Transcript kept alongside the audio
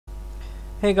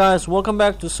Hey guys, welcome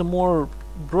back to some more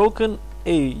Broken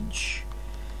Age.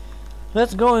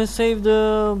 Let's go and save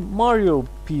the Mario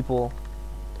people.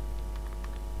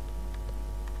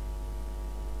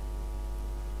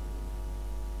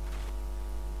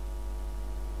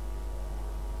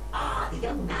 The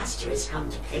young master has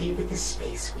come to play with the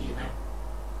Space Weaver.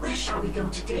 Where shall we go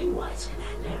today, wise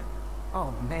commander?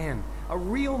 Oh man, a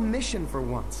real mission for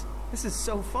once. This is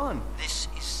so fun. This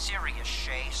is serious,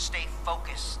 Shay. Stay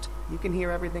focused. You can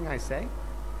hear everything I say?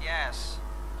 Yes.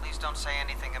 Please don't say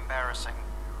anything embarrassing.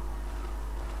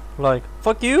 Like,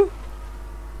 fuck you?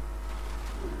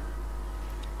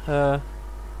 Hey,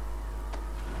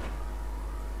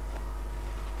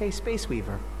 Space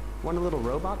Weaver. Want a little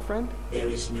robot friend? There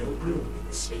is no room in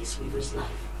the Space Weaver's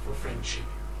life for friendship.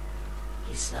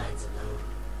 He slides alone,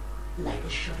 like a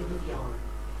shuttle of yarn,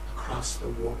 across the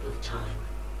warp of time,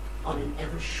 on an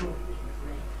ever-shortening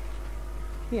thread.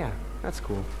 Yeah, that's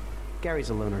cool.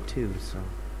 Gary's a loner too,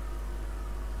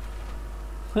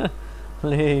 so...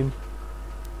 Lame.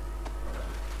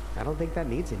 I don't think that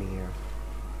needs any air.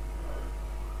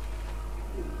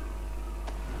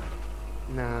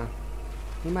 Nah,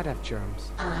 he might have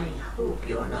germs. I hope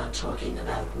you're not talking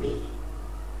about me.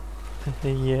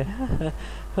 Yeah.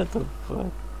 What the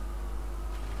fuck?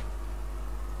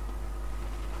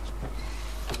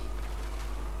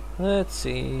 Let's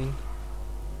see.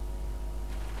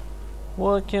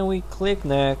 What can we click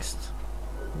next?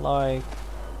 Like...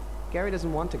 Gary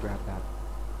doesn't want to grab that.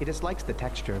 He dislikes the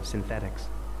texture of synthetics.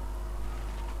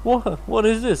 What? What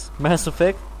is this? Mass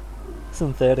Effect?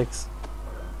 Synthetics.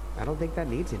 I don't think that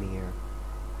needs any air.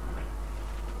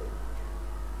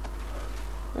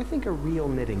 I think a real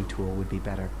knitting tool would be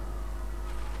better.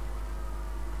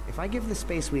 If I give the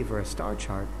Space Weaver a star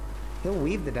chart, he'll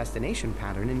weave the destination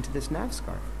pattern into this nav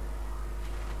scarf.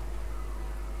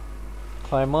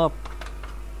 Climb up.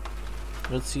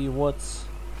 Let's see what's...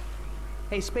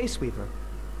 Hey, Space Weaver,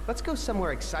 let's go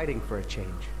somewhere exciting for a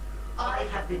change. I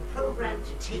have been programmed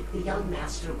to take the young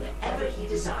master wherever he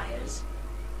desires,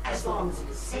 as long as it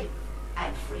is safe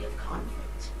and free of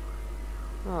conflict.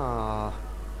 Ah,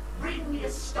 Bring me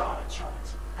a star chart,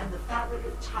 and the fabric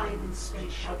of time and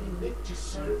space shall be knit to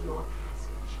serve your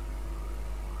passage.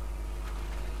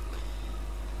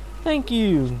 Thank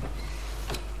you.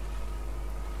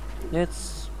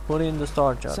 Let's put in the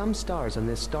star chart. some stars on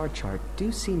this star chart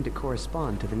do seem to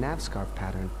correspond to the nav scarf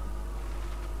pattern.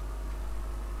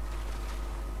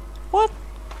 What?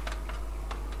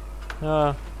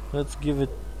 Let's give it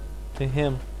to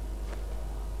him.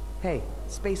 Hey,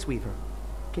 Space Weaver,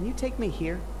 can you take me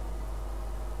here?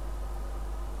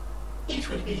 It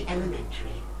would be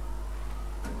elementary.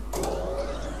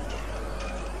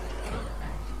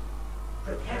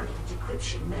 Preparing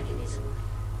decryption mechanism.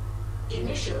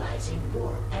 Initializing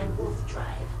warp and wolf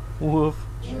drive. Woof.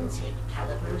 Intake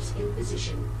calipers in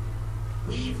position.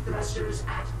 Weave thrusters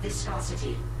at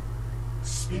viscosity.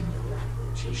 Spindle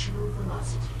at rotational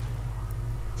velocity.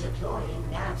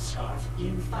 Deploying nav scarf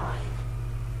in 5,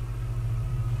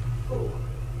 4,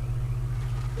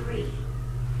 3,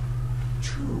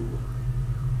 2,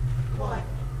 1.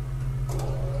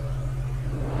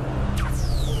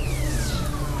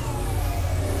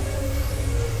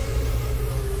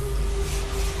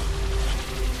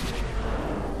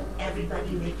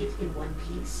 Everybody make it in one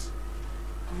piece.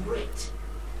 Great.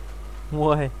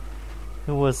 Why?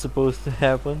 It was supposed to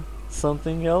happen.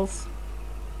 Something else?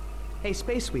 Hey,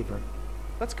 Space Weaver,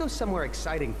 let's go somewhere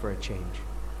exciting for a change.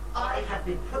 I have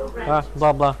been programmed.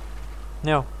 Blah blah.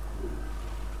 Now,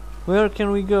 where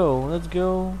can we go? Let's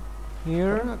go Better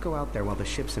here. not go out there while the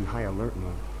ship's in high alert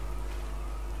mode.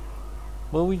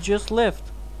 Well, we just left.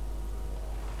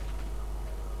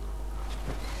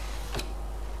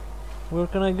 Where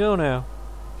can I go now?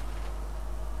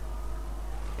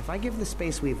 If I give the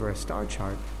Space Weaver a star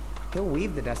chart, he'll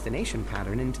weave the destination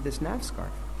pattern into this nav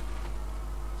scarf.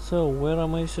 So, where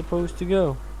am I supposed to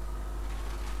go?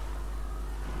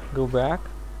 Go back?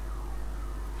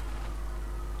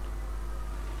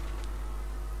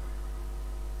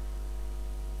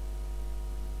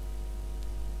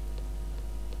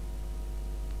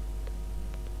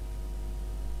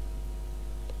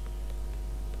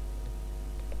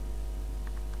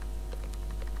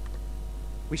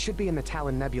 We should be in the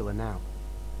Talon Nebula now.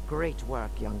 Great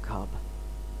work, young cub.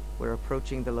 We're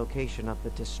approaching the location of the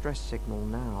distress signal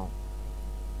now.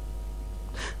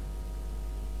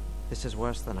 This is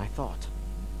worse than I thought.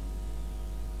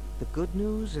 The good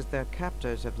news is their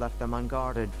captors have left them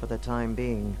unguarded for the time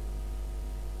being.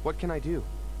 What can I do?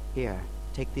 Here,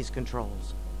 take these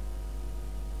controls.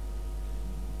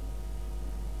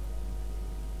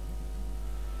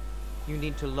 You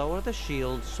need to lower the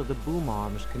shield so the boom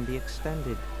arms can be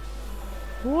extended.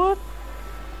 What?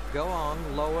 Go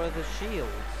on, lower the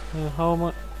shields. How am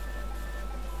I?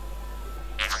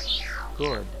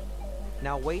 Good.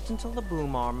 Now wait until the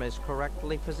boom arm is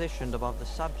correctly positioned above the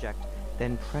subject,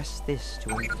 then press this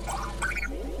to...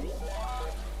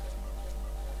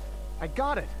 I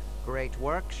got it. Great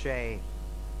work, Shay.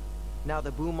 Now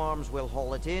the boom arms will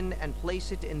haul it in and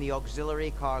place it in the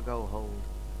auxiliary cargo hold.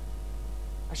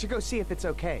 I should go see if it's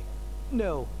okay.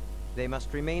 No. They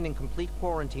must remain in complete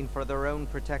quarantine for their own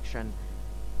protection.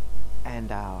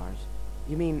 And ours.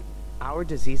 You mean our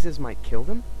diseases might kill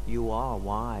them? You are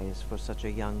wise for such a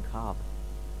young cub.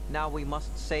 Now we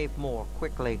must save more,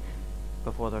 quickly,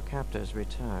 before their captors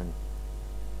return.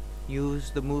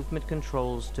 Use the movement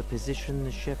controls to position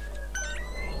the ship.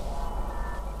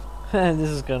 This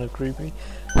is kind of creepy.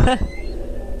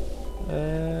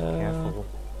 Careful.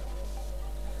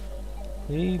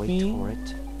 Maybe. Wait for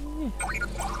it.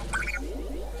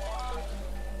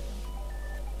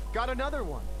 Got another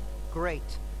one.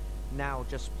 Great. Now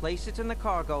just place it in the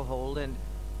cargo hold and...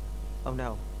 Oh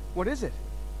no. What is it?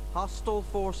 Hostile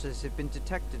forces have been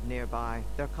detected nearby.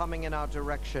 They're coming in our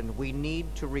direction. We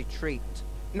need to retreat.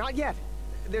 Not yet.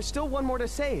 There's still one more to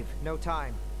save. No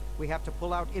time. We have to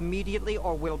pull out immediately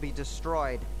or we'll be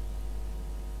destroyed.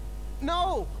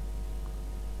 No!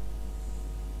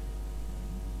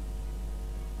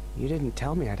 You didn't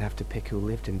tell me I'd have to pick who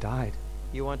lived and died.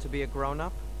 You want to be a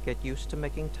grown-up? Get used to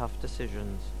making tough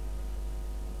decisions.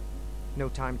 No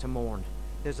time to mourn.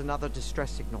 There's another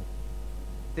distress signal.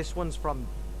 This one's from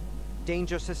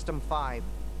Danger System 5.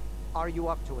 Are you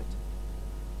up to it?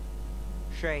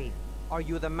 Shay, are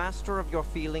you the master of your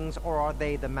feelings or are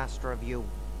they the master of you?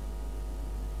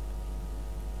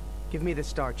 Give me the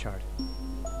star chart.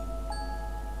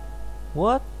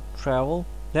 What? Travel?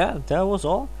 That was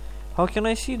all? How can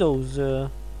I see those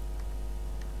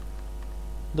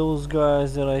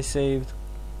guys that I saved?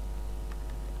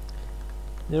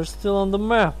 They're still on the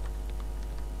map.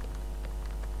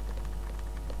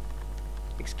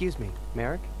 Excuse me,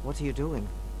 Merrick? What are you doing?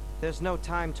 There's no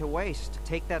time to waste.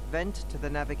 Take that vent to the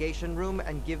navigation room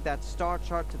and give that star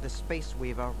chart to the Space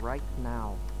Weaver right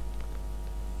now.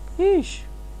 Yeesh.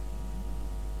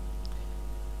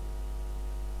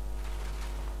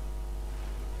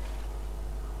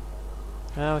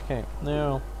 Okay,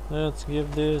 now let's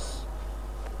give this.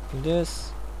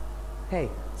 Hey,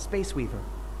 Space Weaver.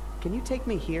 Can you take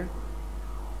me here?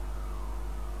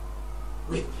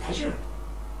 With pleasure.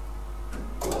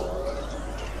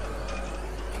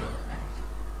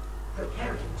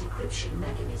 Preparing decryption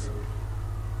mechanism.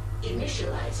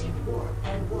 Initializing warp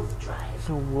and wolf drive.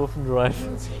 Wolf drive.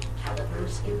 Intake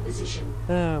calipers in position.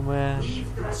 Oh man. Leave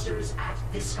thrusters at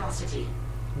viscosity.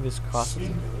 Viscosity.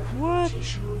 Spindle at What?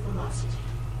 rotational velocity.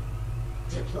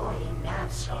 Deploying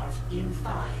nav scarf in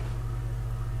 5,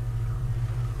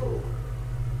 4,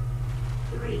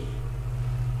 3,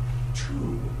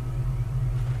 2,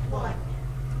 1.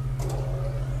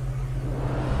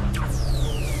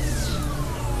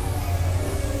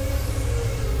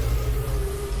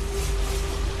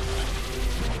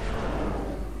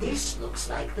 This looks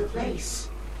like the place.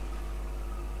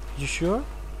 You sure?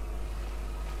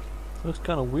 Looks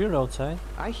kind of weird outside.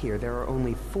 I hear there are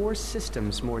only 4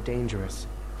 systems more dangerous.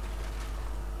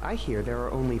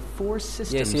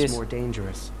 Yes. More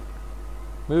dangerous.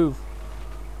 Move.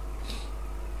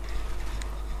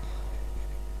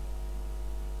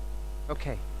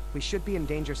 Okay, we should be in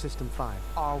Danger System 5.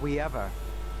 Are we ever?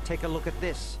 Take a look at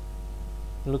this.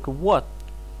 Look at what?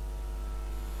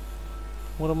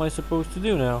 What am I supposed to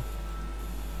do now?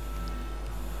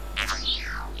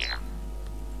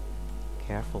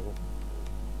 Careful.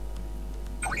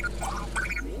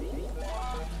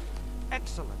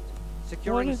 Excellent.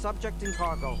 Securing What is- subject in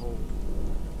cargo hold.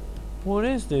 What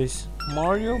is this?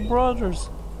 Mario Brothers?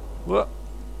 What?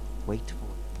 Wait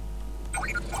for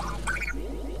it.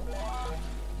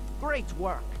 Great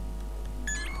work.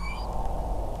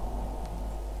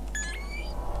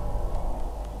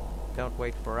 Don't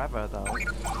wait forever, though.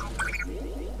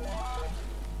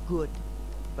 Good.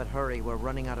 But hurry, we're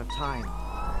running out of time.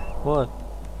 What?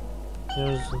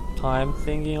 There's a time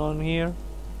thingy on here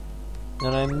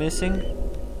that I'm missing?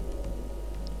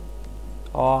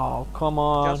 Oh, come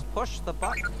on. Just push the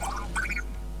button.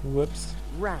 Whoops.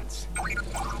 Rats.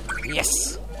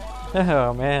 Yes!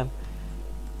 Oh, man.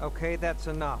 Okay, that's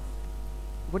enough.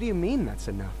 What do you mean that's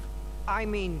enough? I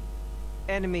mean,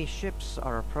 enemy ships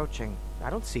are approaching. I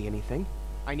don't see anything.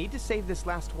 I need to save this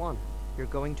last one. You're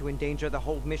going to endanger the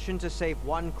whole mission to save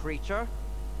one creature?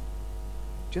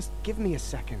 Just give me a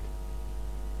second.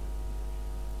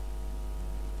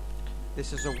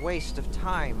 This is a waste of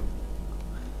time.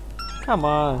 Come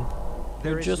on.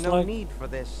 There You're is just no like... need for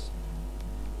this.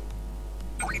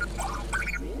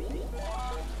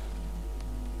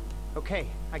 Okay,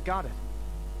 I got it.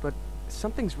 But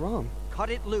something's wrong. Cut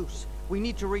it loose. We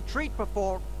need to retreat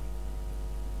before...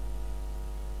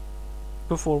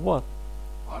 Before what?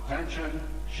 Attention,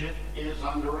 ship is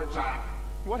under attack.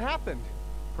 What happened?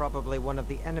 Probably one of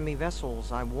the enemy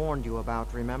vessels I warned you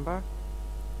about, remember?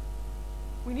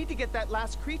 We need to get that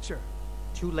last creature.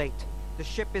 Too late. The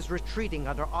ship is retreating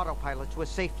under autopilot to a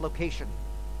safe location.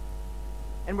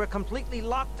 And we're completely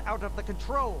locked out of the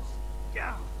controls.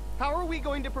 How are we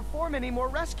going to perform any more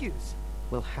rescues?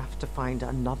 We'll have to find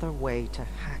another way to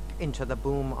hack into the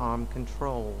boom arm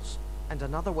controls. And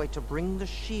another way to bring the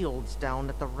shields down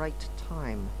at the right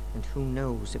time. And who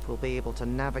knows if we'll be able to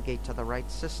navigate to the right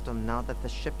system now that the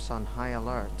ship's on high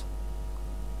alert.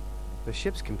 The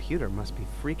ship's computer must be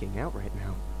freaking out right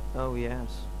now. Oh, yes.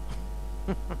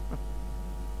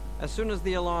 As soon as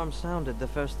the alarm sounded, the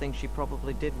first thing she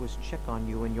probably did was check on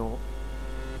you and your...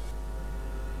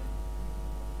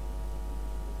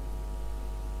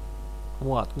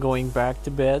 What, going back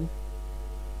to bed?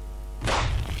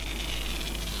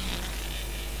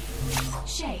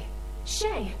 Shay!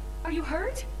 Shay! Are you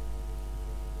hurt?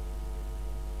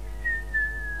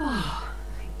 Oh,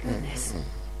 thank goodness.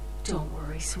 Don't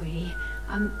worry, sweetie.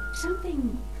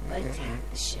 Something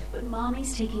attacked the ship, but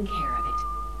Mommy's taking care of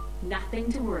it.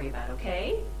 Nothing to worry about,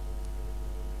 okay?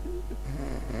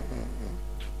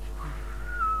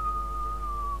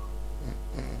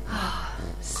 Oh,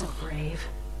 so brave.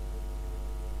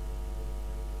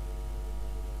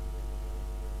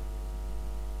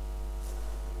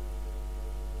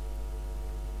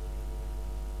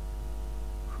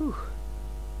 Whew.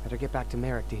 Better get back to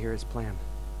Merrick to hear his plan.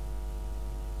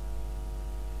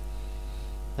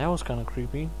 That was kind of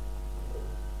creepy.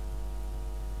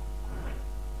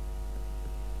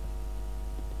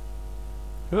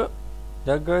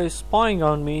 That guy is spying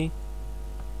on me.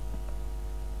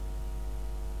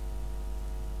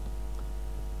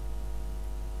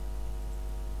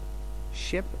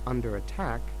 Ship under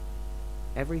attack?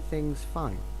 Everything's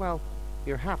fine. Well,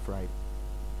 you're half right.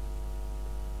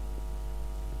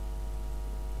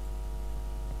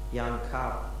 Young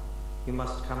cop, you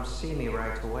must come see me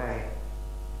right away.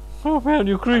 Oh man,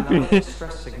 you're creepy. Another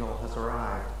distress signal has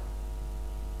arrived.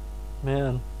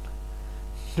 Man.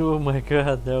 Oh my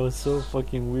god, that was so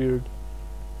fucking weird.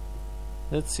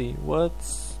 Let's see,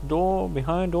 what's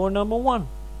behind door number 1?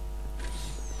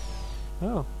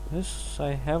 Oh,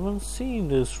 I haven't seen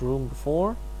this room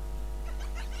before.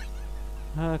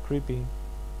 Ah, creepy.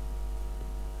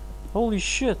 Holy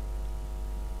shit.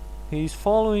 He's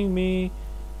following me.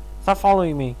 Stop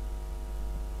following me.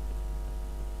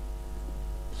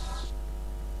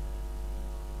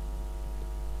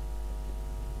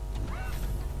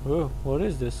 Oh, what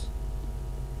is this?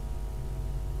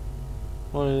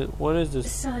 What is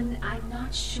this? Son, I'm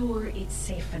not sure it's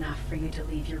safe enough for you to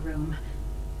leave your room.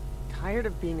 Tired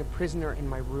of being a prisoner in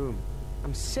my room.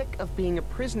 I'm sick of being a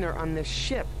prisoner on this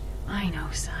ship. I know,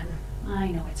 son. I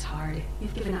know it's hard.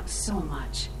 You've given up so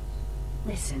much.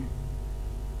 Listen,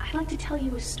 I'd like to tell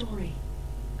you a story.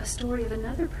 A story of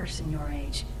another person your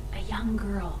age. A young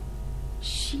girl.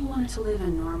 She wanted to live a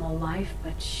normal life,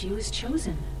 but she was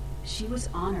chosen. She was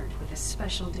honored with a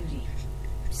special duty.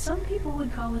 Some people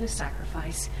would call it a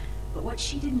sacrifice, but what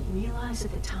she didn't realize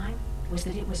at the time was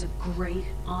that it was a great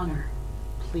honor.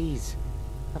 Please.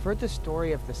 I've heard the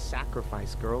story of the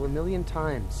sacrifice girl a million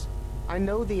times. I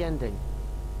know the ending.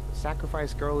 The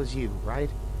sacrifice girl is you,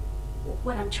 right?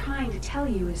 What I'm trying to tell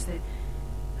you is that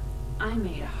I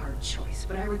made a hard choice,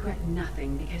 but I regret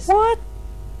nothing because... What?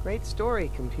 Great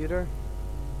story, computer.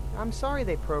 I'm sorry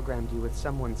they programmed you with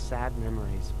someone's sad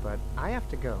memories, but I have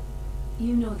to go.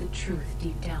 You know the truth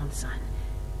deep down, son.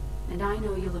 And I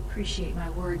know you'll appreciate my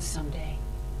words someday.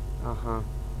 Uh-huh.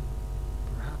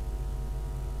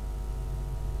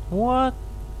 What?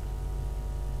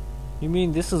 You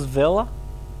mean this is Vela?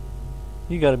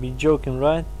 You gotta be joking,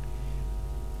 right?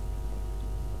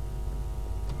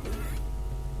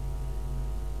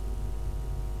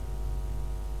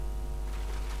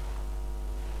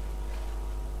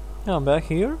 Now I'm back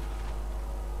here.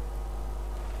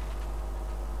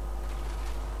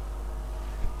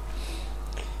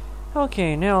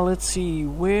 Okay, now let's see,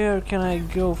 where can I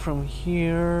go from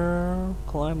here?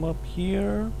 Climb up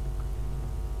here.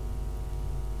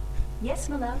 Yes,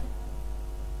 my love.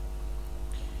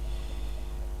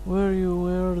 Where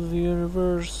the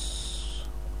universe?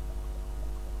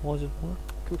 Was it work?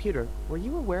 Computer, were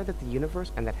you aware that the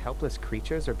universe and that helpless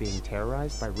creatures are being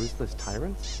terrorized by ruthless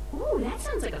tyrants? Ooh, that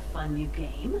sounds like a fun new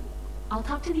game. I'll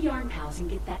talk to the Yarn Pals and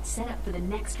get that set up for the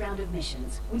next round of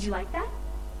missions. Would you like that?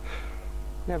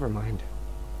 Never mind.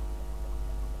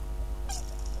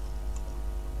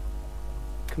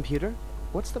 Computer,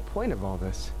 what's the point of all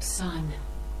this? Son,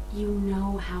 you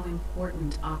know how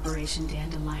important Operation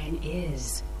Dandelion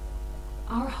is.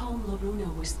 Our home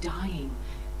Loruna was dying,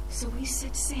 so we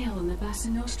set sail in the Bassa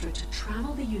Nostra to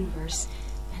travel the universe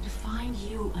and find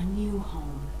you a new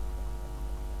home.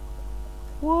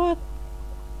 What?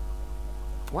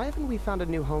 Why haven't we found a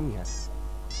new home yet?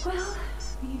 Well,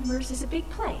 the universe is a big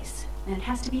place, and it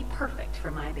has to be perfect for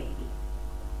my baby.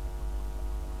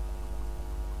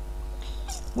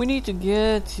 We need to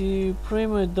get to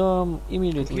Prima Dome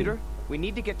immediately. Computer, we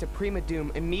need to get to Prima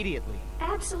Doom immediately.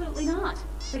 Absolutely not.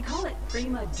 They call it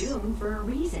Prima Doom for a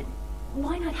reason.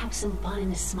 Why not have some fun in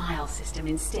the Smile system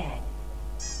instead?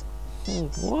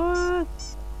 What?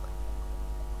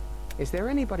 Is there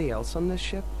anybody else on this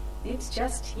ship? It's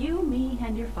just you, me,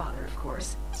 and your father, of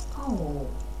course. Oh,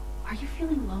 are you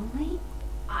feeling lonely?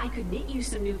 I could knit you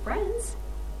some new friends.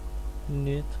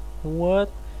 Knit? What?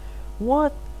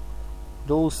 What?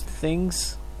 Those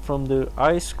things from the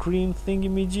ice cream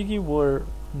thingy-majiggy were...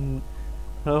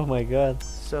 Oh my god.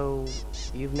 So,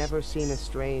 you've never seen a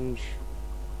strange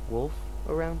wolf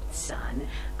around? Son,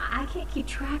 I can't keep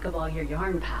track of all your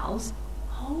Yarn Pals.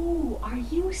 Oh, are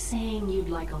you saying you'd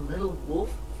like a little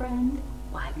wolf friend?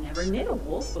 Well, I've never knit a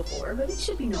wolf before, but it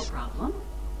should be no problem.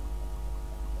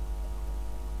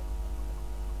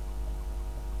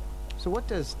 So what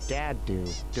does Dad do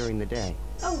during the day?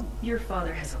 Oh, your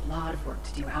father has a lot of work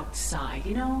to do outside,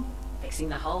 you know? Fixing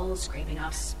the hull, scraping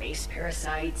off space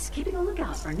parasites, keeping a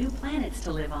lookout for new planets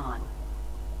to live on.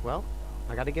 Well,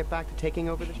 I gotta get back to taking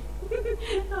over the...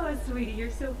 Oh, sweetie, you're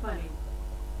so funny.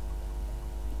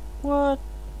 What?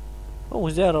 What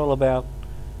was that all about?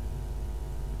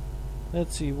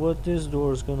 Let's see what this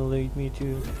door is gonna lead me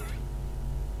to.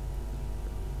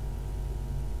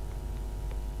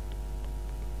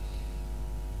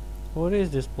 What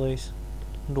is this place?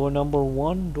 Door number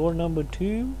 1, door number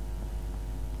 2,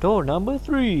 door number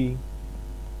 3.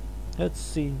 Let's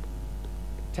see.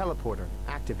 Teleporter,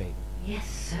 activate. Yes,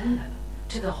 sir.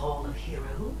 To the Hall of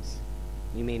Heroes.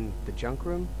 You mean the junk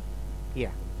room?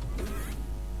 Yeah.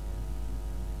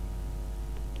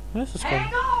 This is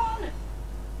Hang on!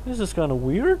 This is kind of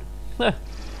weird. I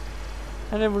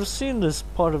never seen this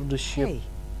part of the ship. Hey,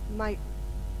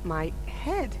 my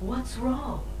head. What's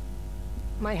wrong?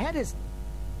 My head is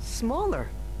smaller.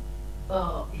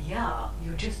 Yeah,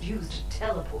 you just used a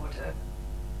teleporter.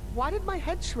 Why did my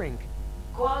head shrink?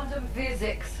 Quantum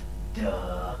physics.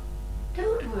 Duh.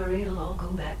 Don't worry, it'll all go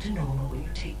back to normal when you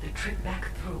take the trip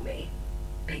back through me.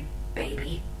 Big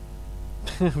baby.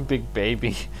 Big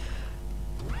baby.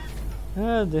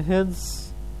 Ah, the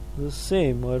head's the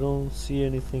same. I don't see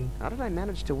anything. How did I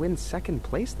manage to win second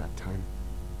place that time?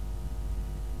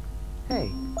 Hey,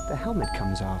 the helmet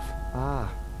comes off.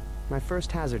 Ah, my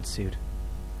first hazard suit.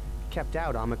 Kept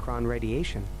out Omicron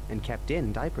radiation and kept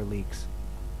in diaper leaks.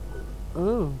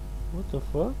 Oh, what the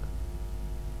fuck?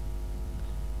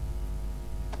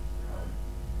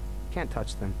 Can't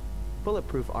touch them.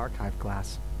 Bulletproof archive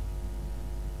glass.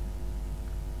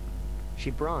 She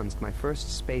bronzed my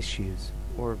first space shoes.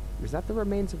 Or is that the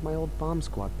remains of my old bomb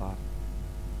squad bot?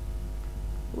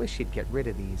 I wish she'd get rid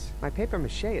of these. My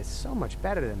papier-mâché is so much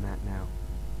better than that now.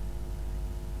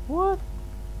 What?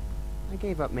 I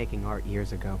gave up making art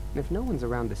years ago. And if no one's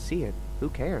around to see it, who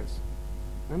cares?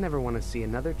 I never want to see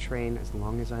another train as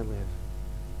long as I live.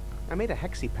 I made a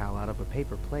hexipal out of a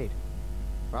paper plate.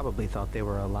 Probably thought they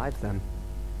were alive then.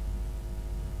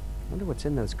 Wonder what's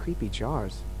in those creepy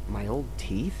jars. My old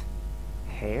teeth?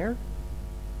 Hair?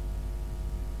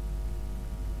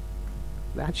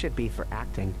 That should be for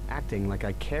acting. Acting like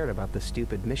I cared about the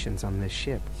stupid missions on this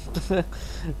ship.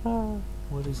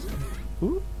 What is this?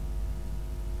 Ooh?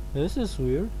 This is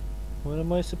weird. Where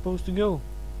am I supposed to go?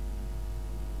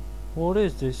 What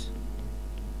is this?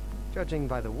 Judging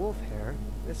by the wolf hair,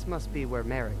 this must be where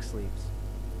Merrick sleeps.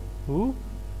 Who?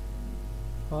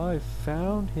 I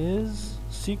found his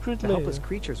secret The lair. helpless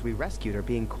creatures we rescued are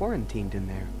being quarantined in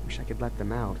there. Wish I could let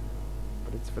them out.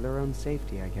 But it's for their own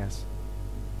safety, I guess.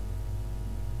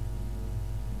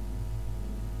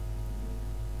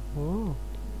 Oh.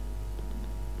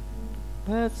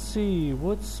 Let's see,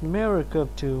 what's Merrick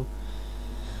up to?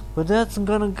 But that's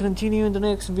gonna continue in the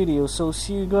next video, so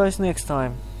see you guys next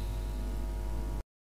time.